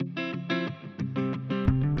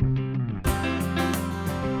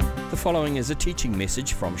following is a teaching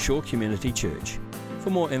message from Shore Community Church. For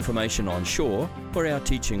more information on Shore or our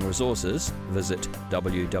teaching resources, visit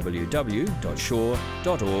www.shore.org.nz.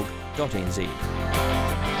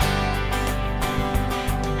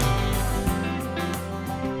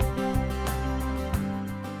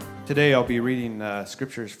 Today I'll be reading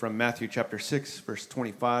scriptures from Matthew chapter 6, verse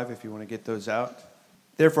 25, if you want to get those out.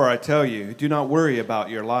 Therefore I tell you, do not worry about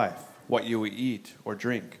your life, what you will eat or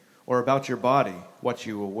drink, or about your body, what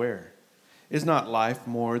you will wear. Is not life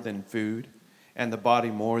more than food, and the body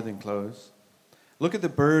more than clothes? Look at the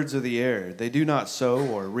birds of the air. They do not sow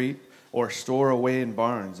or reap or store away in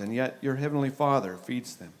barns, and yet your heavenly Father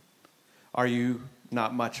feeds them. Are you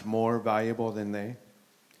not much more valuable than they?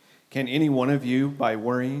 Can any one of you, by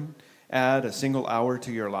worrying, add a single hour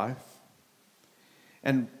to your life?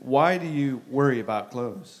 And why do you worry about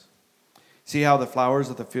clothes? See how the flowers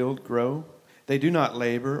of the field grow? They do not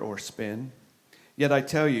labor or spin. Yet I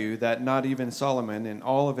tell you that not even Solomon in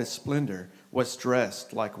all of his splendor was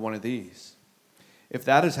dressed like one of these. If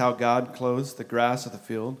that is how God clothes the grass of the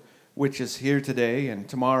field, which is here today and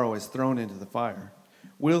tomorrow is thrown into the fire,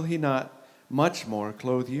 will he not much more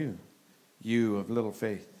clothe you, you of little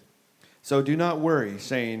faith? So do not worry,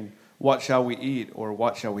 saying, what shall we eat, or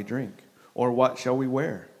what shall we drink, or what shall we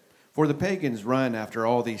wear? For the pagans run after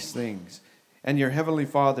all these things, and your heavenly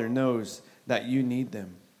Father knows that you need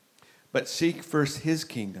them. But seek first his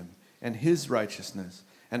kingdom and his righteousness,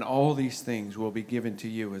 and all these things will be given to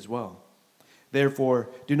you as well. Therefore,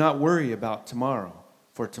 do not worry about tomorrow,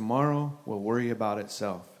 for tomorrow will worry about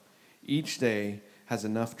itself. Each day has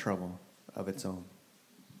enough trouble of its own.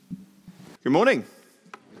 Good morning.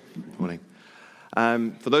 Good morning.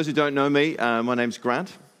 For those who don't know me, my name's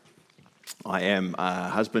Grant. I am a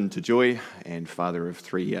husband to Joy and father of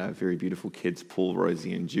three very beautiful kids, Paul,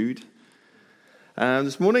 Rosie, and Jude.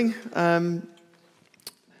 This morning, we're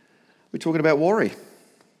talking about worry.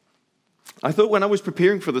 I thought when I was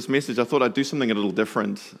preparing for this message, I thought I'd do something a little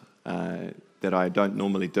different that I don't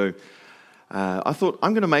normally do. I thought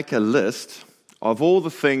I'm going to make a list of all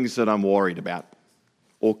the things that I'm worried about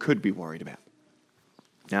or could be worried about.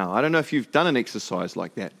 Now, I don't know if you've done an exercise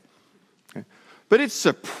like that, okay? But it's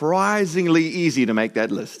surprisingly easy to make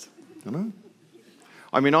that list. You know?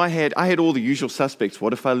 I mean, I had all the usual suspects.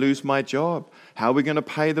 What if I lose my job? How are we going to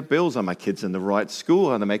pay the bills? Are my kids in the right school?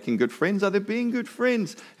 Are they making good friends? Are they being good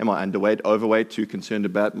friends? Am I underweight, overweight, too concerned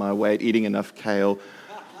about my weight, eating enough kale?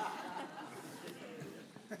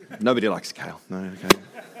 Nobody likes kale. No, okay.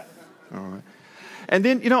 All right. And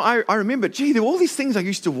then, I remember, there were all these things I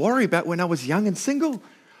used to worry about when I was young and single.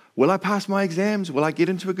 Will I pass my exams? Will I get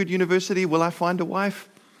into a good university? Will I find a wife?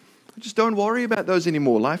 I just don't worry about those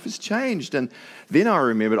anymore. Life has changed. And then I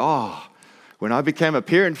remembered, when I became a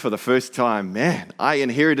parent for the first time, man, I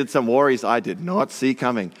inherited some worries I did not see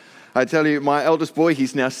coming. I tell you, my eldest boy,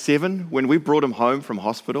 he's now 7. When we brought him home from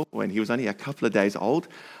hospital, when he was only a couple of days old,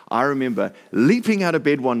 I remember leaping out of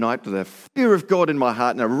bed one night with a fear of God in my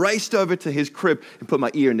heart, and I raced over to his crib and put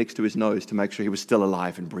my ear next to his nose to make sure he was still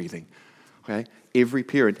alive and breathing. Okay? Every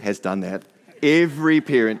parent has done that. Every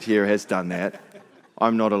parent here has done that.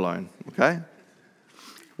 I'm not alone. Okay?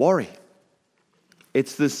 Worry.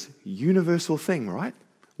 It's this universal thing, right?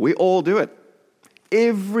 We all do it.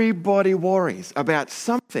 Everybody worries about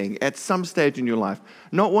something at some stage in your life.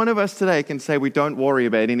 Not one of us today can say we don't worry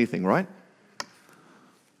about anything, right?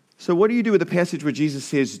 So what do you do with the passage where Jesus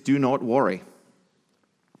says, do not worry?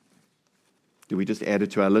 Do we just add it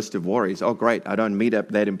to our list of worries? Oh, great, I don't meet up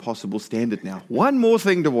that impossible standard now. One more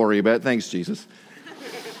thing to worry about. Thanks, Jesus.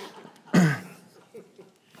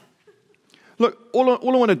 Look, all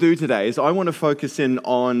I want to do today is I want to focus in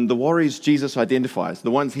on the worries Jesus identifies,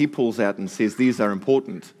 the ones he pulls out and says these are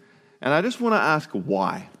important. And I just want to ask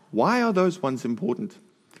why. Why are those ones important?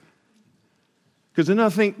 Because then I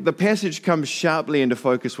think the passage comes sharply into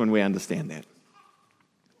focus when we understand that.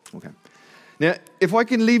 Okay. Now, if I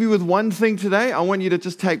can leave you with one thing today, I want you to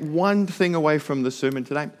just take one thing away from the sermon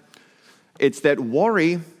today. It's that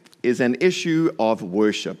worry is an issue of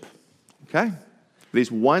worship. Okay? There's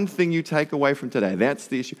one thing you take away from today. That's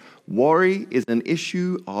the issue. Worry is an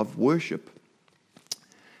issue of worship.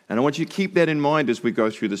 And I want you to keep that in mind as we go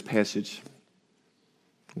through this passage.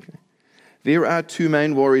 Okay. There are two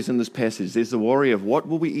main worries in this passage. There's the worry of what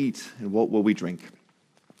will we eat and what will we drink.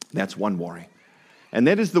 That's one worry. And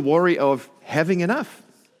that is the worry of having enough,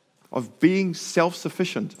 of being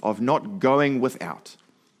self-sufficient, of not going without.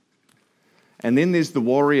 And then there's the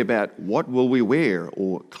worry about what will we wear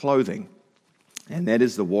or clothing. And that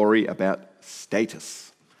is the worry about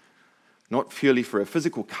status. Not purely for a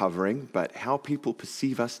physical covering, but how people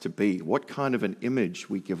perceive us to be, what kind of an image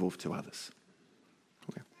we give off to others.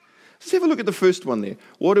 Okay. Let's have a look at the first one there.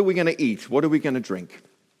 What are we going to eat? What are we going to drink?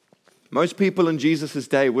 Most people in Jesus'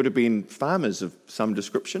 day would have been farmers of some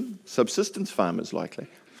description, subsistence farmers likely.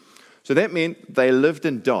 So that meant they lived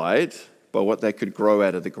and died by what they could grow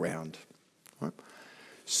out of the ground. Right?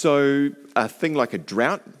 So a thing like a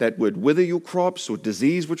drought that would wither your crops, or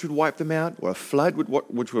disease which would wipe them out, or a flood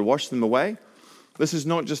which would wash them away. This is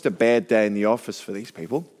not just a bad day in the office for these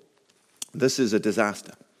people. This is a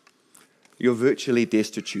disaster. You're virtually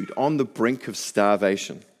destitute, on the brink of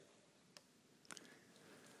starvation.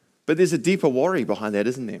 But there's a deeper worry behind that,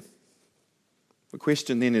 isn't there? The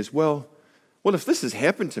question then is, well, if this has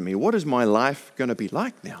happened to me, what is my life going to be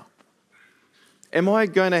like now? Am I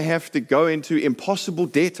going to have to go into impossible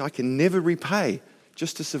debt I can never repay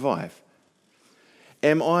just to survive?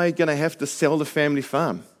 Am I going to have to sell the family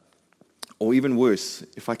farm? Or even worse,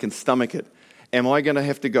 if I can stomach it, am I going to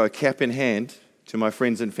have to go cap in hand to my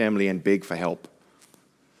friends and family and beg for help?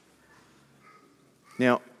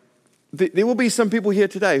 Now, there will be some people here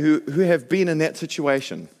today who have been in that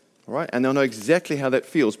situation, all right? And they'll know exactly how that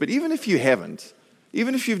feels. But even if you haven't,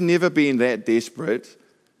 even if you've never been that desperate,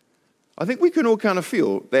 I think we can all kind of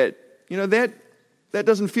feel that, that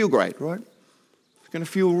doesn't feel great, right? It's going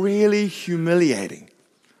to feel really humiliating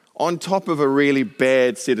on top of a really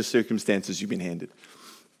bad set of circumstances you've been handed.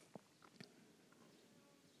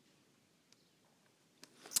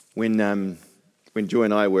 When Joy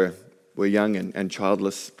and I were young and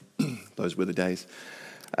childless, those were the days.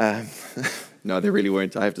 No, they really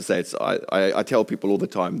weren't. I have to say, I tell people all the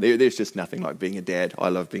time, there's just nothing like being a dad. I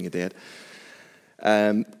love being a dad.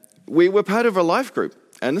 We were part of a life group,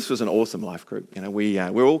 and this was an awesome life group.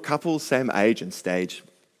 We're all couples, same age and stage.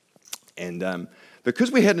 And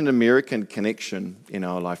because we had an American connection in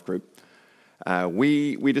our life group,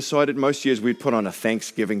 we decided most years we'd put on a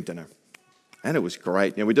Thanksgiving dinner. And it was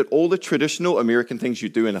great. We did all the traditional American things you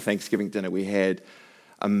do in a Thanksgiving dinner. We had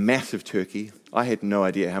a massive turkey. I had no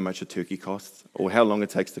idea how much a turkey costs or how long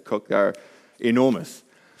it takes to cook. They're enormous.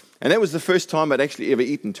 And that was the first time I'd actually ever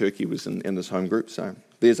eaten turkey, was in this home group. So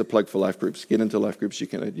there's a plug for life groups. Get into life groups, you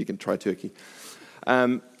can try turkey.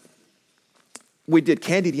 We did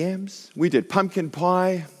candied yams. We did pumpkin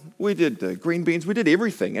pie. We did green beans. We did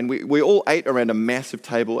everything. And we all ate around a massive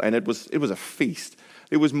table, and it was a feast.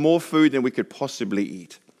 There was more food than we could possibly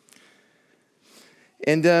eat.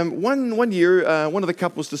 And one year, one of the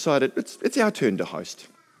couples decided it's our turn to host.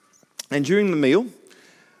 And during the meal,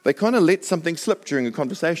 they kind of let something slip during a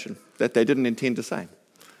conversation that they didn't intend to say.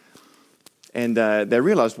 And they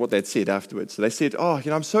realized what they'd said afterwards. So they said,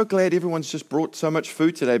 I'm so glad everyone's just brought so much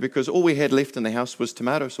food today, because all we had left in the house was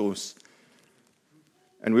tomato sauce.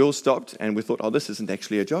 And we all stopped and we thought, this isn't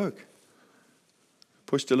actually a joke.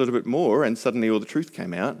 Pushed a little bit more, and suddenly all the truth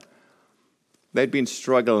came out. They'd been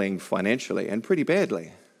struggling financially, and pretty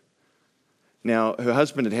badly. Now, her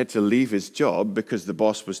husband had to leave his job because the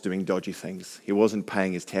boss was doing dodgy things. He wasn't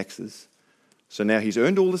paying his taxes. So now he's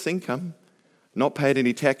earned all this income, not paid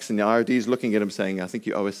any tax, and the IRD is looking at him saying, I think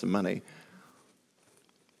you owe us some money.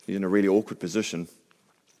 He's in a really awkward position.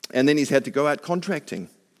 And then he's had to go out contracting.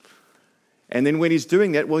 And then when he's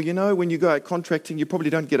doing that, when you go out contracting, you probably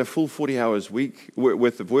don't get a full 40 hours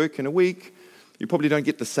worth of work in a week. You probably don't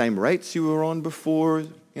get the same rates you were on before.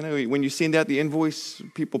 When you send out the invoice,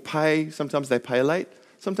 people pay. Sometimes they pay late.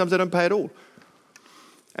 Sometimes they don't pay at all.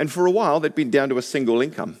 And for a while, they'd been down to a single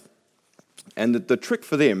income. And the trick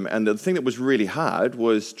for them, and the thing that was really hard,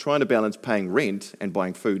 was trying to balance paying rent and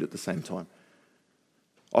buying food at the same time.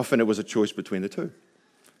 Often it was a choice between the two.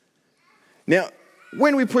 Now,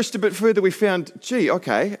 when we pushed a bit further, we found,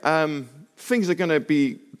 things are going to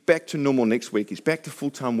be back to normal next week. He's back to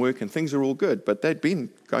full-time work and things are all good. But they'd been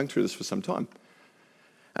going through this for some time.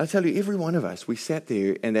 And I tell you, every one of us, we sat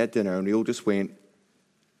there in that dinner and we all just went,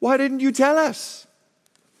 why didn't you tell us?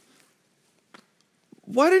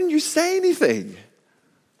 Why didn't you say anything?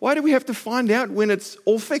 Why do we have to find out when it's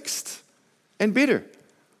all fixed and better?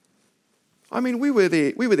 We were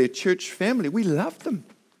their church family. We loved them.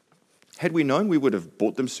 Had we known, we would have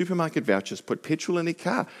bought them supermarket vouchers, put petrol in their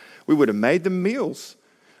car. We would have made them meals.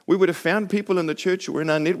 We would have found people in the church who were in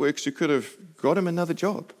our networks who could have got them another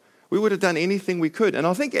job. We would have done anything we could. And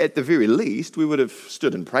I think at the very least, we would have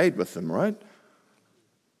stood and prayed with them, right?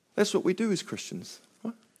 That's what we do as Christians.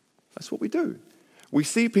 Right? That's what we do. We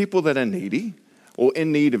see people that are needy or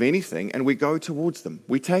in need of anything, and we go towards them.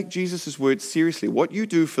 We take Jesus' words seriously. What you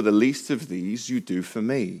do for the least of these, you do for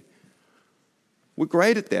me. We're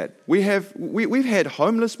great at that. We've had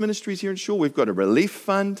homeless ministries here in Shore. We've got a relief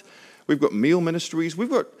fund. We've got meal ministries. We've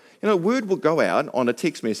got, word will go out on a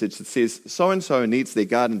text message that says, so-and-so needs their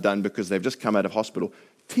garden done because they've just come out of hospital.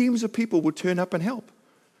 Teams of people will turn up and help.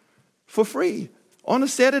 for free. On a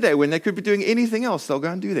Saturday when they could be doing anything else, they'll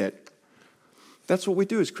go and do that. That's what we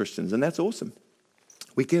do as Christians, and that's awesome.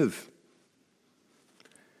 We give.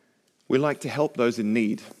 We like to help those in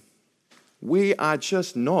need. We are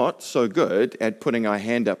just not so good at putting our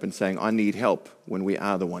hand up and saying, I need help, when we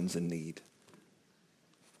are the ones in need.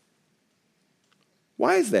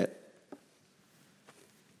 Why is that?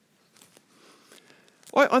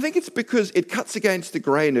 I think it's because it cuts against the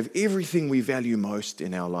grain of everything we value most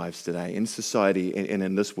in our lives today, in society and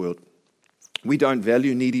in this world. We don't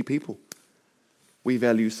value needy people. We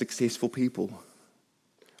value successful people.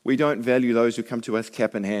 We don't value those who come to us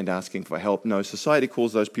cap in hand asking for help. No, society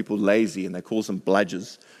calls those people lazy and they calls them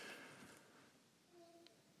bludgers.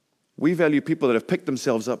 We value people that have picked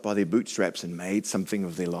themselves up by their bootstraps and made something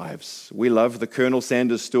of their lives. We love the Colonel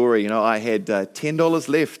Sanders story. I had $10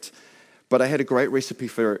 left, but I had a great recipe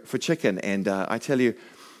for chicken. And I tell you,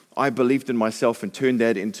 I believed in myself and turned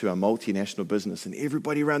that into a multinational business. And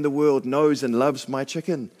everybody around the world knows and loves my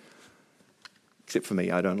chicken. Except for me,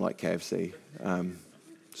 I don't like KFC.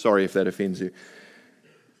 Sorry if that offends you.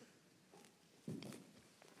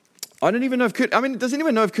 I don't even know does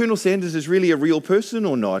anyone know if Colonel Sanders is really a real person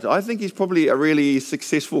or not? I think he's probably a really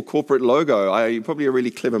successful corporate logo. Probably a really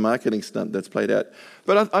clever marketing stunt that's played out.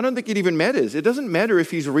 But I don't think it even matters. It doesn't matter if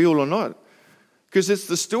he's real or not. Because it's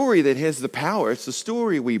the story that has the power. It's the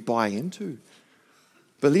story we buy into.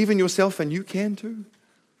 Believe in yourself and you can too.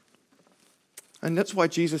 And that's why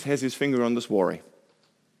Jesus has his finger on this worry.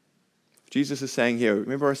 Jesus is saying here,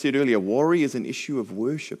 remember I said earlier, worry is an issue of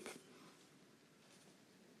worship.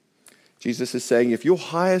 Jesus is saying if your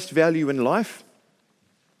highest value in life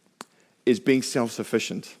is being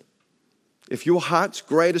self-sufficient, if your heart's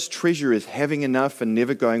greatest treasure is having enough and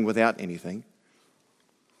never going without anything,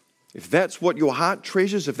 if that's what your heart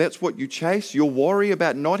treasures, if that's what you chase, your worry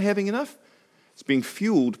about not having enough, it's being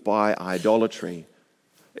fueled by idolatry.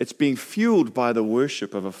 It's being fueled by the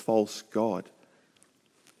worship of a false god.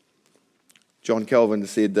 John Calvin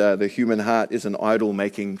said the human heart is an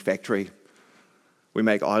idol-making factory. We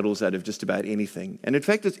make idols out of just about anything. And in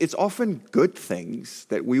fact, it's often good things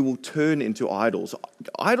that we will turn into idols.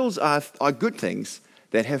 Idols are good things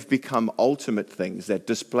that have become ultimate things that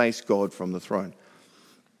displace God from the throne.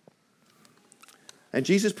 And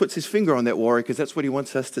Jesus puts his finger on that worry because that's what he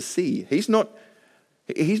wants us to see. He's not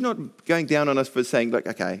going down on us for saying, look,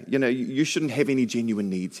 okay, you shouldn't have any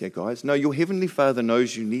genuine needs here, guys. No, your Heavenly Father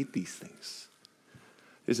knows you need these things.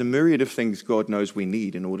 There's a myriad of things God knows we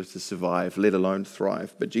need in order to survive, let alone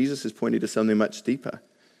thrive. But Jesus is pointing to something much deeper.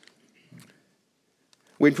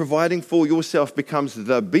 When providing for yourself becomes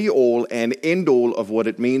the be-all and end-all of what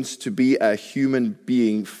it means to be a human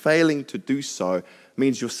being, failing to do so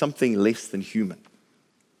means you're something less than human.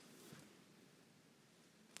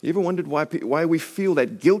 You ever wondered why we feel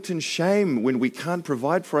that guilt and shame when we can't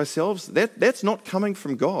provide for ourselves? That's not coming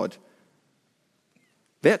from God.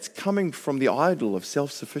 That's coming from the idol of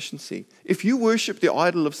self-sufficiency. If you worship the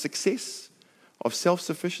idol of success, of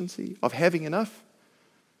self-sufficiency, of having enough,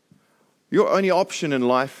 your only option in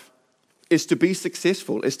life is to be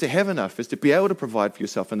successful, is to have enough, is to be able to provide for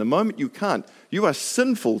yourself. And the moment you can't, you are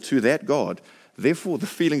sinful to that God. Therefore, the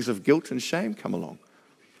feelings of guilt and shame come along.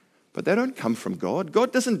 But they don't come from God.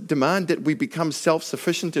 God doesn't demand that we become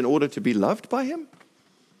self-sufficient in order to be loved by him.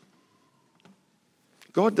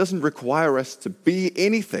 God doesn't require us to be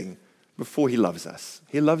anything before he loves us.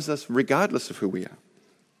 He loves us regardless of who we are.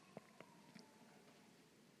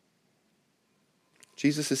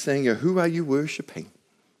 Jesus is saying here, who are you worshiping?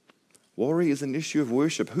 Worry is an issue of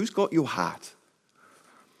worship. Who's got your heart?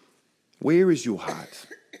 Where is your heart?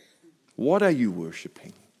 What are you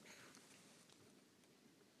worshiping?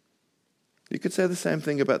 You could say the same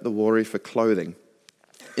thing about the worry for clothing.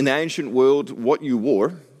 In the ancient world, what you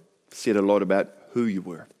wore said a lot about who you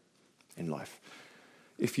were in life.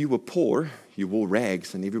 If you were poor, you wore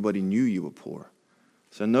rags and everybody knew you were poor.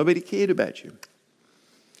 So nobody cared about you.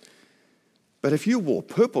 But if you wore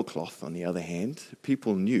purple cloth, on the other hand,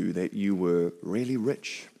 people knew that you were really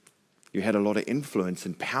rich. You had a lot of influence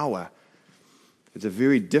and power. It's a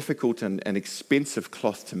very difficult and expensive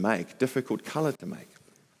cloth to make, difficult color to make.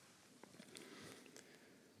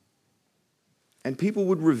 And people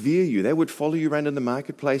would revere you. They would follow you around in the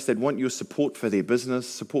marketplace. They'd want your support for their business,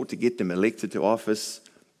 support to get them elected to office.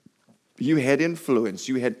 You had influence.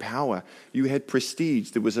 You had power. You had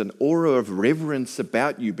prestige. There was an aura of reverence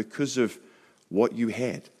about you because of what you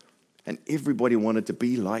had. And everybody wanted to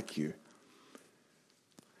be like you.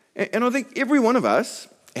 And I think every one of us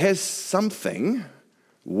has something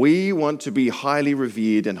we want to be highly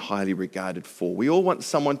revered and highly regarded for. We all want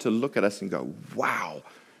someone to look at us and go, wow,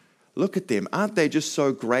 Look at them. Aren't they just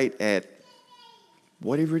so great at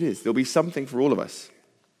whatever it is? There'll be something for all of us.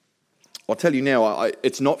 I'll tell you now,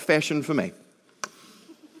 it's not fashion for me.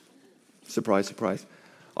 Surprise, surprise.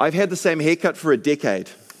 I've had the same haircut for a decade.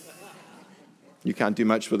 You can't do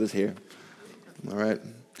much with this hair. All right.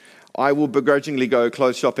 I will begrudgingly go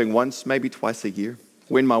clothes shopping once, maybe twice a year,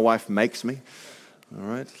 when my wife makes me. All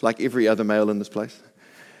right. Like every other male in this place.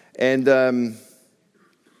 And, I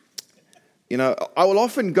will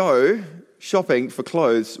often go shopping for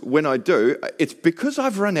clothes. When I do, it's because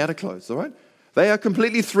I've run out of clothes, all right? They are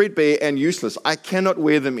completely threadbare and useless. I cannot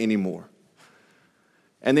wear them anymore.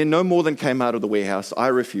 And then no more than came out of the warehouse. I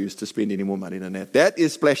refuse to spend any more money than that. That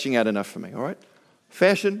is splashing out enough for me, all right?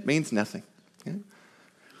 Fashion means nothing. Okay?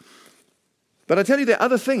 But I tell you, there are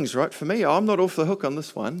other things, right? For me, I'm not off the hook on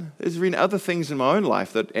this one. There's been other things in my own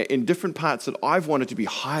life that, in different parts, that I've wanted to be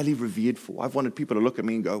highly revered for. I've wanted people to look at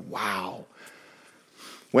me and go, wow.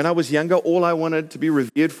 When I was younger, all I wanted to be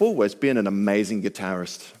revered for was being an amazing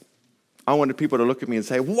guitarist. I wanted people to look at me and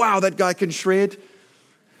say, wow, that guy can shred.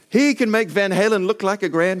 He can make Van Halen look like a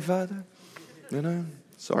grandfather.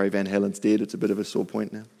 Sorry, Van Halen's dead. It's a bit of a sore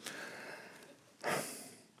point now.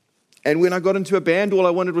 And when I got into a band, all I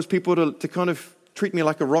wanted was people to kind of treat me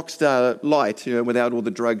like a rock star light, without all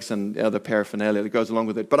the drugs and the paraphernalia that goes along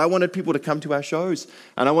with it. But I wanted people to come to our shows.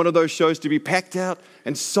 And I wanted those shows to be packed out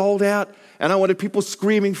and sold out. And I wanted people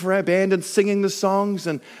screaming for our band and singing the songs.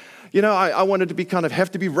 And, I wanted to be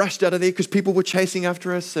have to be rushed out of there because people were chasing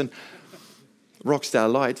after us. And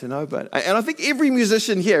rockstar light, but and I think every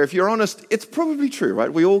musician here, if you're honest, it's probably true,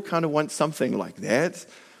 right? We all kind of want something like that.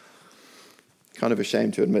 Kind of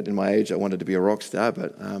ashamed to admit in my age I wanted to be a rock star,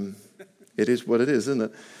 but it is what it is, isn't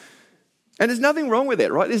it? And there's nothing wrong with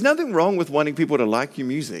that, right? There's nothing wrong with wanting people to like your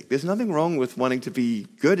music. There's nothing wrong with wanting to be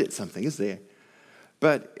good at something, is there?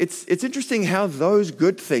 But it's interesting how those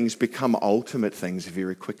good things become ultimate things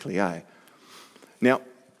very quickly, eh? Now,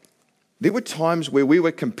 there were times where we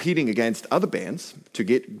were competing against other bands to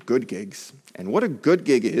get good gigs. And what a good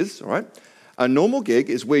gig is, all right? A normal gig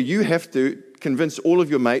is where you have to convince all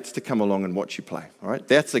of your mates to come along and watch you play, all right?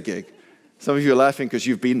 That's a gig. Some of you are laughing because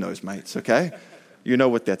you've been those mates, okay? You know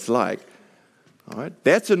what that's like, all right?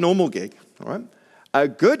 That's a normal gig, all right? A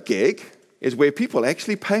good gig is where people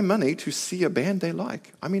actually pay money to see a band they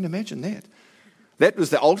like. I mean, imagine that. That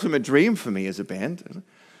was the ultimate dream for me as a band.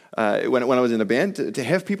 When I was in a band, to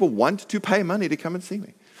have people want to pay money to come and see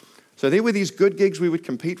me. So there were these good gigs we would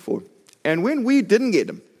compete for. And when we didn't get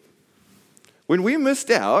them, when we missed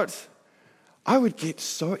out, I would get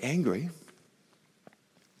so angry.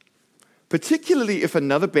 Particularly if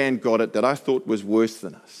another band got it that I thought was worse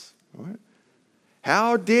than us. Right?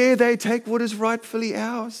 How dare they take what is rightfully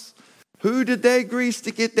ours? Who did they grease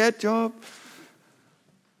to get that job?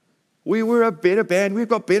 We were a better band. We've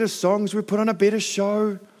got better songs. We put on a better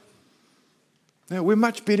show. Now, we're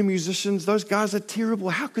much better musicians. Those guys are terrible.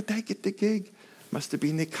 How could they get the gig? Must have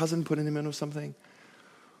been their cousin putting them in or something.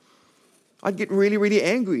 I'd get really, really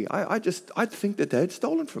angry. I'd think that they'd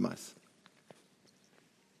stolen from us.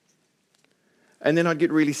 And then I'd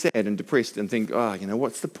get really sad and depressed and think,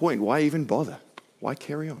 what's the point? Why even bother? Why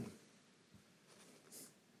carry on?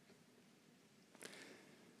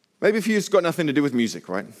 Maybe for you it's got nothing to do with music,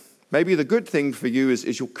 right? Maybe the good thing for you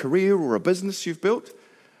is your career or a business you've built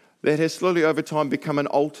that has slowly over time become an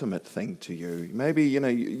ultimate thing to you. Maybe,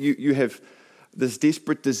 you have this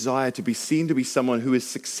desperate desire to be seen to be someone who is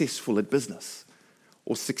successful at business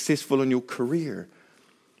or successful in your career.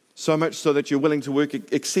 So much so that you're willing to work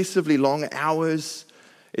excessively long hours.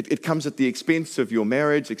 It comes at the expense of your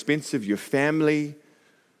marriage, expense of your family.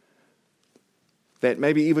 That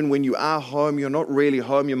maybe even when you are home, you're not really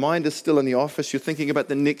home. Your mind is still in the office. You're thinking about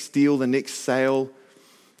the next deal, the next sale,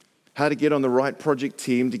 how to get on the right project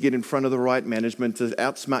team, to get in front of the right management, to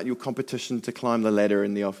outsmart your competition, to climb the ladder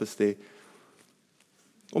in the office there.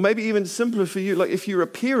 Or maybe even simpler for you, like if you're a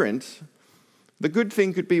parent, the good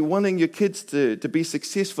thing could be wanting your kids to be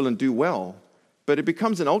successful and do well. But it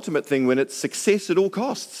becomes an ultimate thing when it's success at all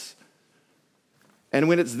costs. And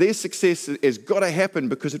when it's their success has got to happen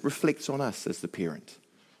because it reflects on us as the parent.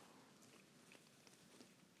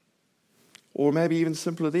 Or maybe even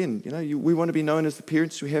simpler then, we want to be known as the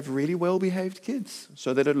parents who have really well-behaved kids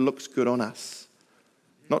so that it looks good on us.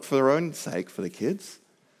 Not for their own sake, for the kids,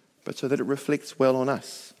 but so that it reflects well on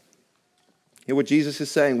us. Hear what Jesus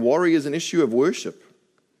is saying, worry is an issue of worship.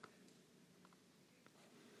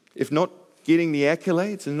 If not getting the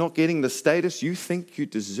accolades and not getting the status you think you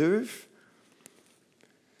deserve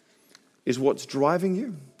is what's driving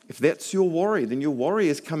you, if that's your worry, then your worry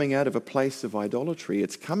is coming out of a place of idolatry.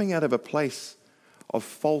 It's coming out of a place of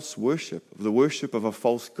false worship, of the worship of a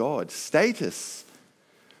false god. Status,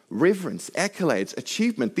 reverence, accolades,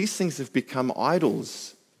 achievement, these things have become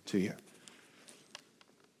idols to you.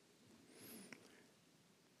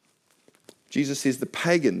 Jesus says the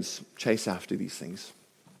pagans chase after these things.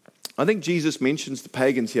 I think Jesus mentions the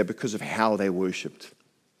pagans here because of how they worshipped.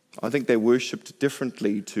 I think they worshipped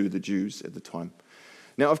differently to the Jews at the time.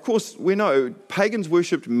 Now, of course, we know pagans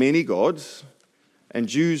worshipped many gods and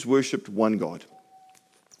Jews worshipped one God.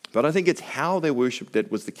 But I think it's how they worshipped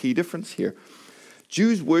it was the key difference here.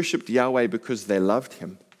 Jews worshipped Yahweh because they loved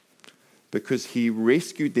him, because he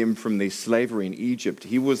rescued them from their slavery in Egypt.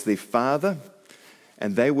 He was their father,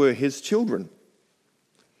 and they were his children.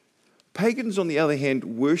 Pagans, on the other hand,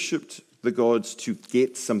 worshipped the gods to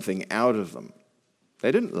get something out of them.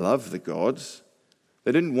 They didn't love the gods.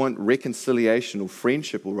 They didn't want reconciliation or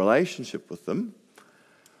friendship or relationship with them.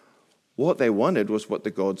 What they wanted was what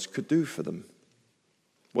the gods could do for them.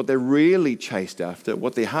 What they really chased after,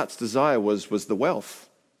 what their heart's desire was the wealth,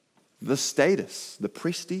 the status, the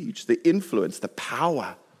prestige, the influence, the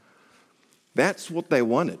power. That's what they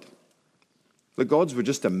wanted. The gods were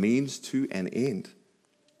just a means to an end.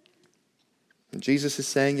 And Jesus is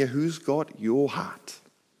saying, yeah, who's got your heart?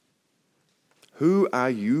 Who are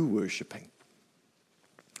you worshiping?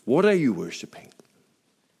 What are you worshiping?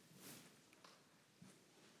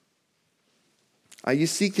 Are you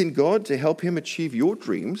seeking God to help him achieve your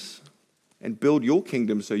dreams and build your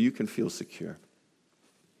kingdom so you can feel secure?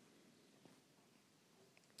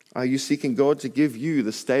 Are you seeking God to give you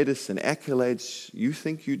the status and accolades you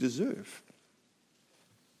think you deserve?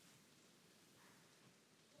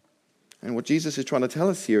 And what Jesus is trying to tell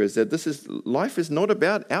us here is that life is not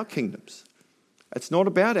about our kingdoms. It's not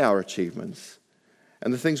about our achievements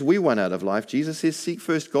and the things we want out of life. Jesus says, seek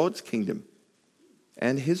first God's kingdom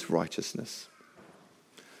and his righteousness.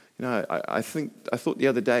 I thought the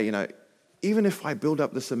other day, even if I build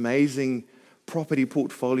up this amazing property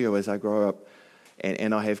portfolio as I grow up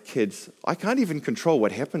and I have kids, I can't even control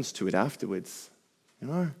what happens to it afterwards.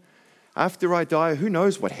 After I die, who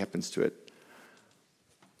knows what happens to it?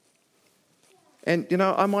 And,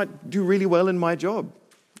 I might do really well in my job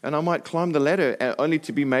and I might climb the ladder only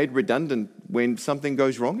to be made redundant when something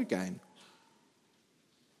goes wrong again.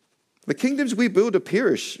 The kingdoms we build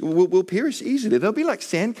will perish easily. They'll be like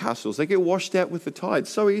sandcastles. They get washed out with the tide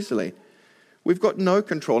so easily. We've got no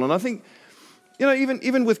control. And I think,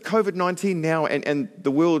 even with COVID-19 now and the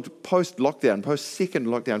world post-lockdown, post-second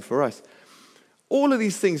lockdown for us, all of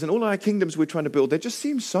these things and all our kingdoms we're trying to build, they just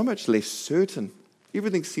seem so much less certain.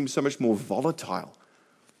 Everything seems so much more volatile.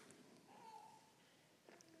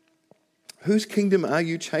 Whose kingdom are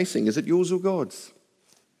you chasing? Is it yours or God's?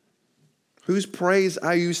 Whose praise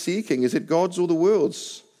are you seeking? Is it God's or the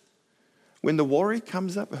world's? When the worry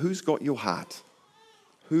comes up, who's got your heart?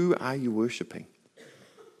 Who are you worshipping?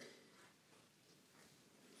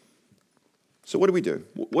 So what do we do?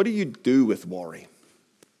 What do you do with worry?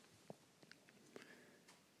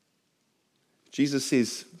 Jesus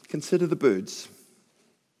says, consider the birds.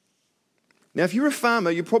 Now, if you're a farmer,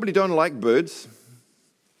 you probably don't like birds.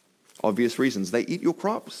 Obvious reasons. They eat your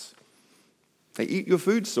crops. They eat your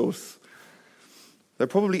food source. They're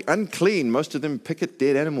probably unclean. Most of them pick at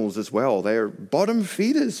dead animals as well. They are bottom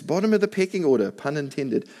feeders, bottom of the pecking order, pun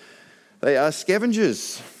intended. They are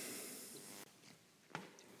scavengers.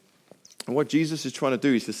 And what Jesus is trying to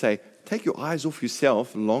do is to say, take your eyes off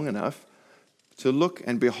yourself long enough to look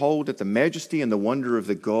and behold at the majesty and the wonder of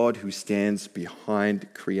the God who stands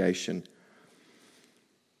behind creation.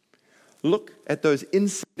 Look at those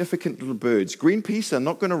insignificant little birds. Greenpeace are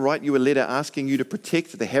not going to write you a letter asking you to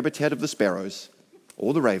protect the habitat of the sparrows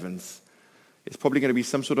or the ravens. It's probably going to be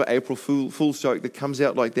some sort of April Fool's joke that comes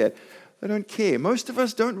out like that. They don't care. Most of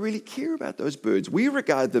us don't really care about those birds. We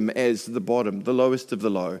regard them as the bottom, the lowest of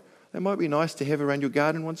the low. They might be nice to have around your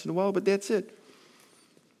garden once in a while, but that's it.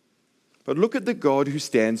 But look at the God who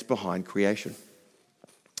stands behind creation.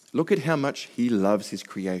 Look at how much he loves his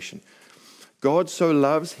creation. God so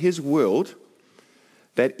loves his world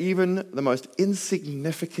that even the most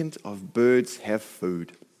insignificant of birds have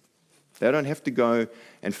food. They don't have to go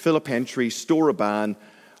and fill a pantry, store a barn,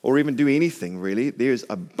 or even do anything really. There's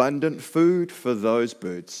abundant food for those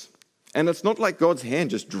birds. And it's not like God's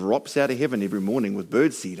hand just drops out of heaven every morning with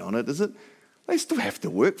birdseed on it, is it? They still have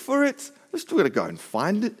to work for it. They still got to go and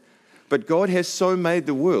find it. But God has so made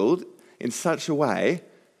the world in such a way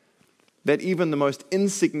that even the most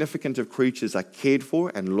insignificant of creatures are cared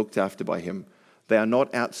for and looked after by him. They are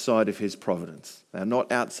not outside of his providence. They are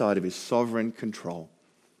not outside of his sovereign control.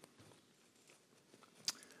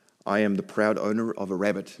 I am the proud owner of a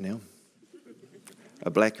rabbit now. a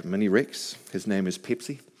black Mini Rex. His name is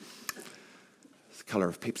Pepsi. It's the color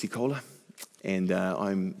of Pepsi Cola. And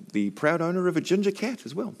I'm the proud owner of a ginger cat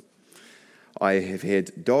as well. I have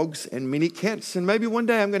had dogs and many cats, and maybe one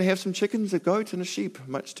day I'm going to have some chickens, a goat, and a sheep,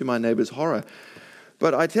 much to my neighbor's horror.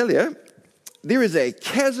 But I tell you, there is a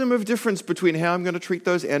chasm of difference between how I'm going to treat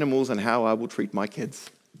those animals and how I will treat my kids.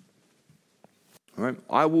 All right?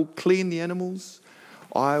 I will clean the animals.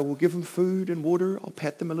 I will give them food and water. I'll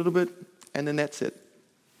pat them a little bit, and then that's it.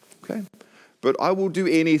 Okay? But I will do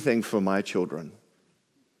anything for my children.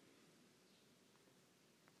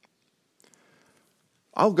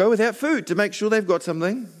 I'll go without food to make sure they've got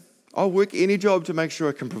something. I'll work any job to make sure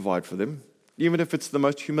I can provide for them, even if it's the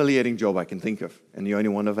most humiliating job I can think of and the only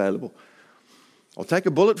one available. I'll take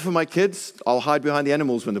a bullet for my kids. I'll hide behind the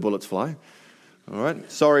animals when the bullets fly. All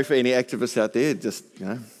right? Sorry for any activists out there. Just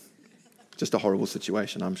a horrible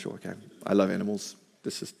situation, I'm sure. Okay? I love animals.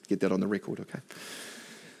 Let's just get that on the record, okay?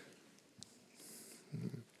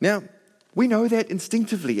 Now, we know that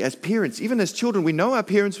instinctively as parents, even as children, we know our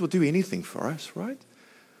parents will do anything for us, right?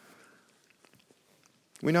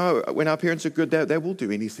 We know when our parents are good, they will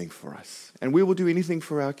do anything for us. And we will do anything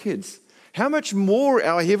for our kids. How much more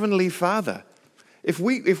our Heavenly Father? If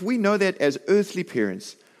we know that as earthly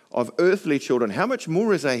parents of earthly children, how much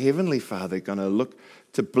more is our Heavenly Father going to look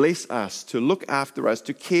to bless us, to look after us,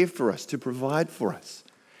 to care for us, to provide for us?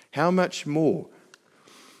 How much more?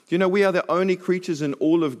 Do you know we are the only creatures in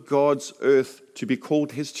all of God's earth to be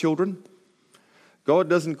called His children? God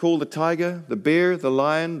doesn't call the tiger, the bear, the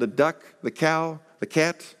lion, the duck, the cow, the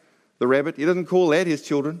cat, the rabbit. He doesn't call that His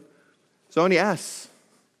children. It's only us.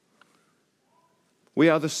 We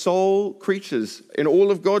are the sole creatures in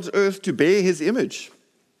all of God's earth to bear His image.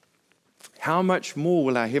 How much more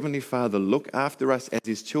will our Heavenly Father look after us as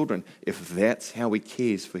His children if that's how He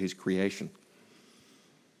cares for His creation?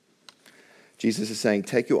 Jesus is saying,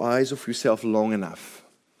 take your eyes off yourself long enough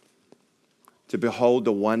to behold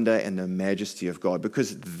the wonder and the majesty of God,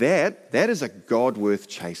 because that is a God worth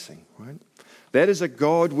chasing, right? That is a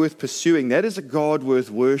God worth pursuing. That is a God worth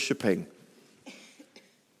worshipping.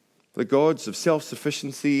 The gods of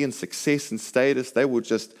self-sufficiency and success and status, they will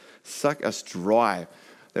just suck us dry.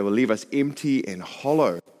 They will leave us empty and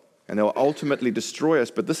hollow, and they will ultimately destroy us.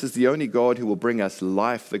 But this is the only God who will bring us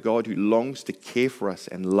life, the God who longs to care for us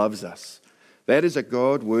and loves us. That is a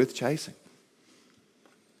God worth chasing.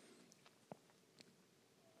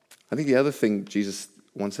 I think the other thing Jesus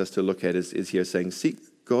wants us to look at is here saying,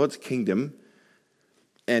 seek God's kingdom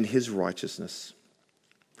and His righteousness.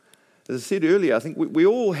 As I said earlier, I think we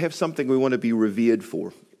all have something we want to be revered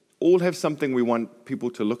for. All have something we want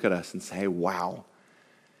people to look at us and say, wow.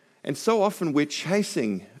 And so often we're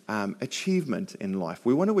chasing achievement in life.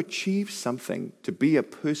 We want to achieve something to be a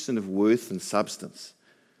person of worth and substance.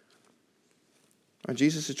 And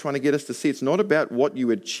Jesus is trying to get us to see it's not about what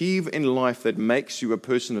you achieve in life that makes you a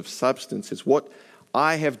person of substance. It's what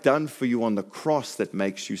I have done for you on the cross that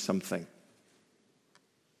makes you something.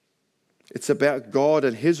 It's about God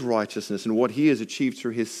and His righteousness and what He has achieved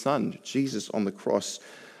through His Son, Jesus, on the cross.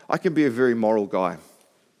 I can be a very moral guy.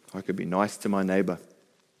 I could be nice to my neighbor.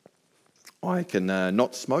 I can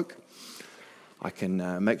not smoke. I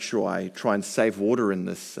can make sure I try and save water in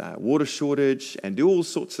this water shortage and do all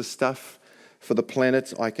sorts of stuff for the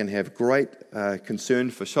planet. I can have great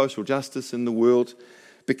concern for social justice in the world,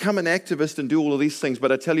 become an activist and do all of these things.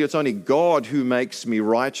 But I tell you, it's only God who makes me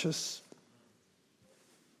righteous.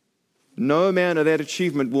 No amount of that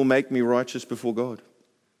achievement will make me righteous before God.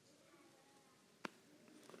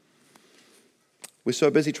 We're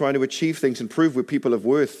so busy trying to achieve things and prove we're people of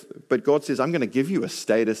worth. But God says, I'm going to give you a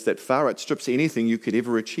status that far outstrips anything you could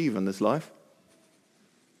ever achieve in this life.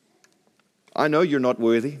 I know you're not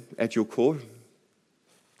worthy at your core.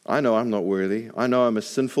 I know I'm not worthy. I know I'm a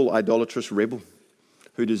sinful, idolatrous rebel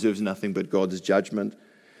who deserves nothing but God's judgment.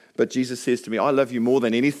 But Jesus says to me, I love you more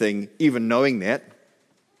than anything, even knowing that.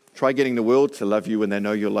 Try getting the world to love you when they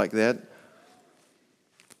know you're like that.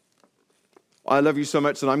 I love you so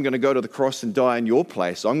much that I'm going to go to the cross and die in your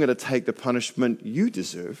place. I'm going to take the punishment you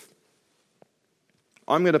deserve.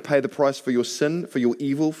 I'm going to pay the price for your sin, for your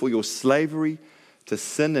evil, for your slavery to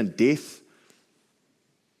sin and death.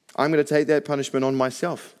 I'm going to take that punishment on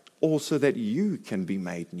myself, all so that you can be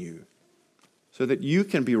made new, so that you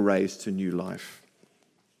can be raised to new life.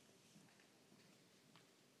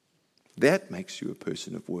 That makes you a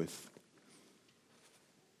person of worth.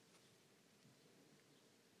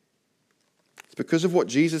 It's because of what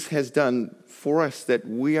Jesus has done for us that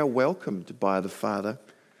we are welcomed by the Father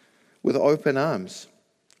with open arms.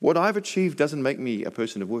 What I've achieved doesn't make me a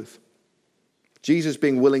person of worth. Jesus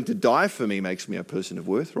being willing to die for me makes me a person of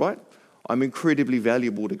worth, right? I'm incredibly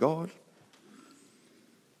valuable to God.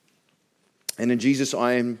 And in Jesus,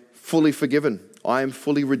 I am fully forgiven. I am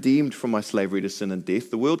fully redeemed from my slavery to sin and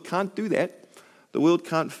death. The world can't do that. The world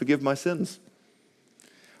can't forgive my sins.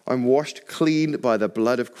 I'm washed clean by the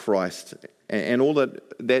blood of Christ. And all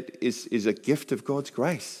that is a gift of God's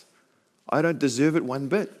grace. I don't deserve it one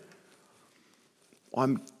bit.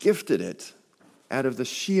 I'm gifted it out of the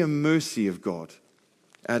sheer mercy of God,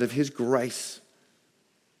 out of His grace.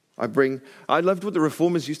 I loved what the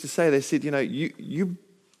Reformers used to say. They said,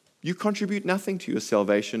 you contribute nothing to your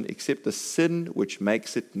salvation except the sin which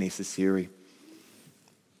makes it necessary.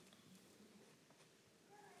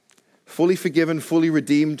 Fully forgiven, fully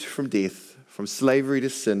redeemed from death, from slavery to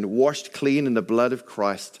sin, washed clean in the blood of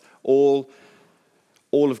Christ, all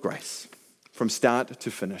of grace, from start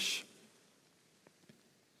to finish.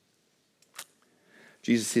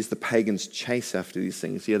 Jesus says the pagans chase after these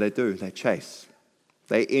things. Yeah, they do. They chase.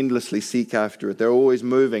 They endlessly seek after it. They're always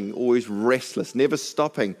moving, always restless, never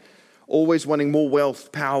stopping, always wanting more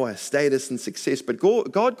wealth, power, status, and success. But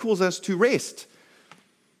God calls us to rest.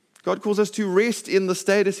 God calls us to rest in the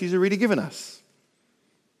status He's already given us.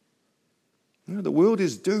 The world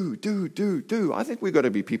is do. I think we've got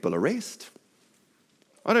to be people of rest.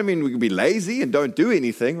 I don't mean we can be lazy and don't do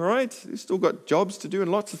anything, right? We've still got jobs to do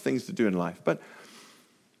and lots of things to do in life. But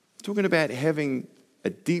I'm talking about having a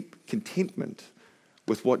deep contentment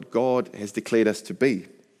with what God has declared us to be,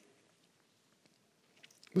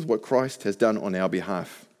 with what Christ has done on our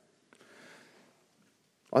behalf.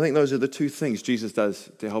 I think those are the two things Jesus does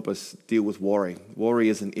to help us deal with worry. Worry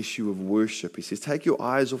is an issue of worship. He says, take your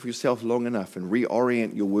eyes off yourself long enough and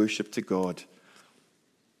reorient your worship to God.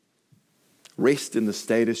 Rest in the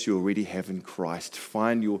status you already have in Christ.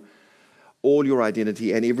 Find all your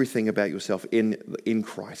identity and everything about yourself in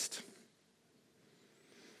Christ.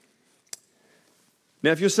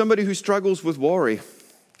 Now, if you're somebody who struggles with worry,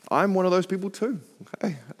 I'm one of those people too.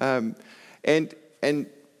 Okay, and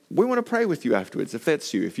we want to pray with you afterwards, if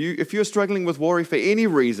that's you. If you're struggling with worry for any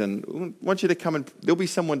reason, I want you to come and there'll be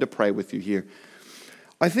someone to pray with you here.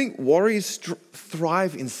 I think worries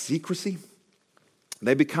thrive in secrecy.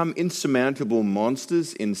 They become insurmountable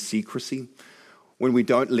monsters in secrecy when we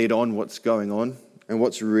don't let on what's going on and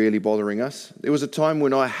what's really bothering us. There was a time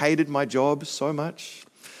when I hated my job so much.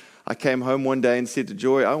 I came home one day and said to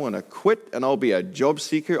Joy, I want to quit and I'll be a job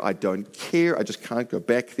seeker. I don't care. I just can't go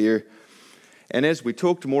back there. And as we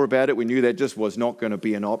talked more about it, we knew that just was not going to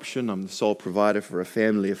be an option. I'm the sole provider for a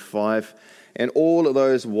family of 5. And all of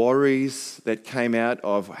those worries that came out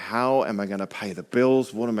of how am I going to pay the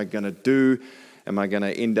bills? What am I going to do? Am I going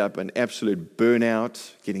to end up an absolute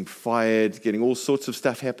burnout, getting fired, getting all sorts of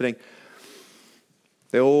stuff happening?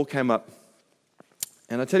 They all came up.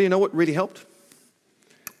 And I tell you, what really helped?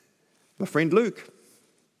 My friend Luke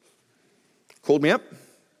called me up.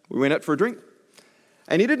 We went out for a drink.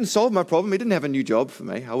 And he didn't solve my problem. He didn't have a new job for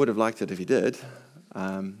me. I would have liked it if he did.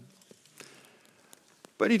 But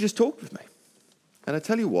he just talked with me. And I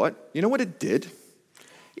tell you what it did?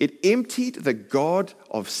 It emptied the God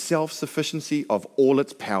of self-sufficiency of all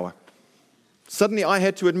its power. Suddenly I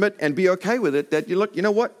had to admit and be okay with it that, you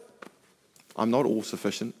know what? I'm not all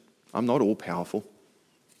sufficient. I'm not all powerful.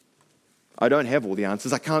 I don't have all the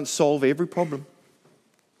answers. I can't solve every problem.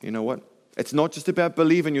 You know what? It's not just about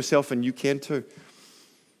believing yourself, and you can too.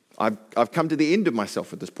 I've come to the end of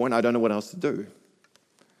myself at this point. I don't know what else to do.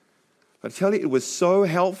 But I tell you, it was so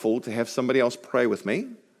helpful to have somebody else pray with me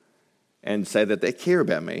and say that they care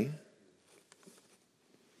about me.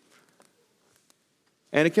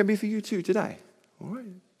 And it can be for you too today. All right.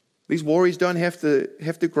 These worries don't have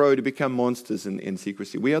to grow to become monsters in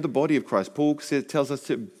secrecy. We are the body of Christ. Paul tells us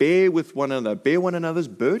to bear one another's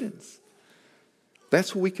burdens.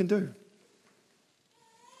 That's what we can do.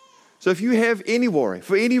 So if you have any worry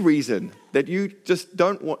for any reason that you just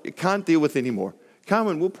can't deal with anymore, come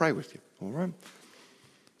and we'll pray with you. All right.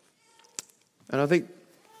 And I think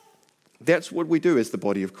that's what we do as the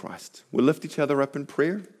body of Christ. We'll lift each other up in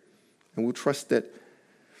prayer, and we'll trust that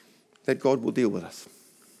God will deal with us.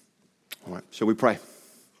 All right, shall we pray?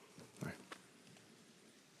 All right.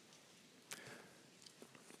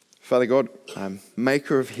 Father God,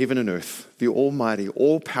 maker of heaven and earth, the almighty,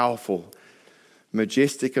 all-powerful,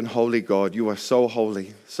 majestic and holy God, you are so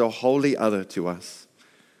holy other to us.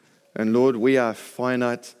 And Lord, we are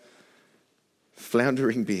finite,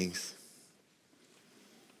 floundering beings.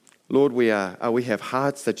 Lord, we have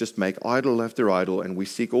hearts that just make idol after idol, and we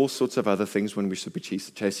seek all sorts of other things when we should be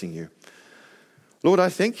chasing you. Lord, I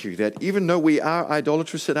thank you that even though we are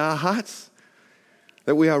idolatrous in our hearts,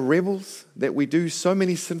 that we are rebels, that we do so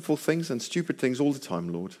many sinful things and stupid things all the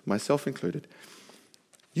time, Lord, myself included,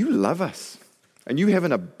 You love us, and you have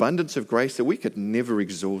an abundance of grace that we could never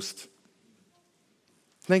exhaust.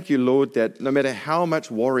 Thank you, Lord, that no matter how much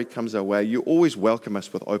worry comes our way, you always welcome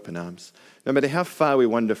us with open arms. No matter how far we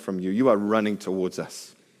wander from you, you are running towards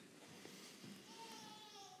us.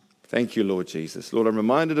 Thank you, Lord Jesus. Lord, I'm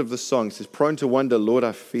reminded of the song. It says, prone to wonder, Lord,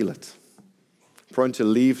 I feel it. Prone to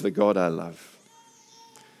leave the God I love.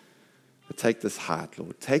 But take this heart,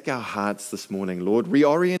 Lord. Take our hearts this morning, Lord.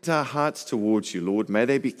 Reorient our hearts towards you, Lord. May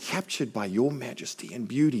they be captured by your majesty and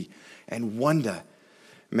beauty and wonder.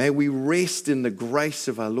 May we rest in the grace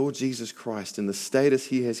of our Lord Jesus Christ and the status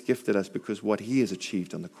he has gifted us because what he has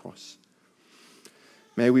achieved on the cross.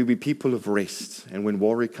 May we be people of rest. And when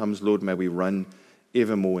worry comes, Lord, may we run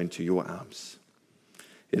evermore into your arms.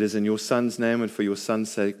 It is in your Son's name and for your Son's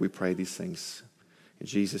sake we pray these things. In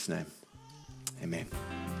Jesus' name, amen.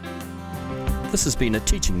 This has been a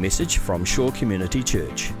teaching message from Shore Community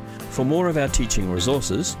Church. For more of our teaching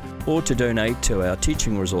resources, or to donate to our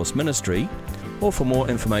teaching resource ministry, or for more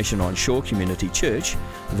information on Shore Community Church,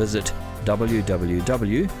 visit www.shore.org.nz.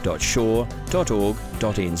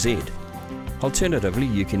 Alternatively,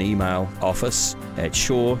 you can email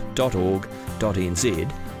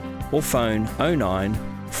office@shore.org.nz or phone 09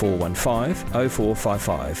 415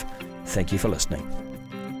 0455. Thank you for listening.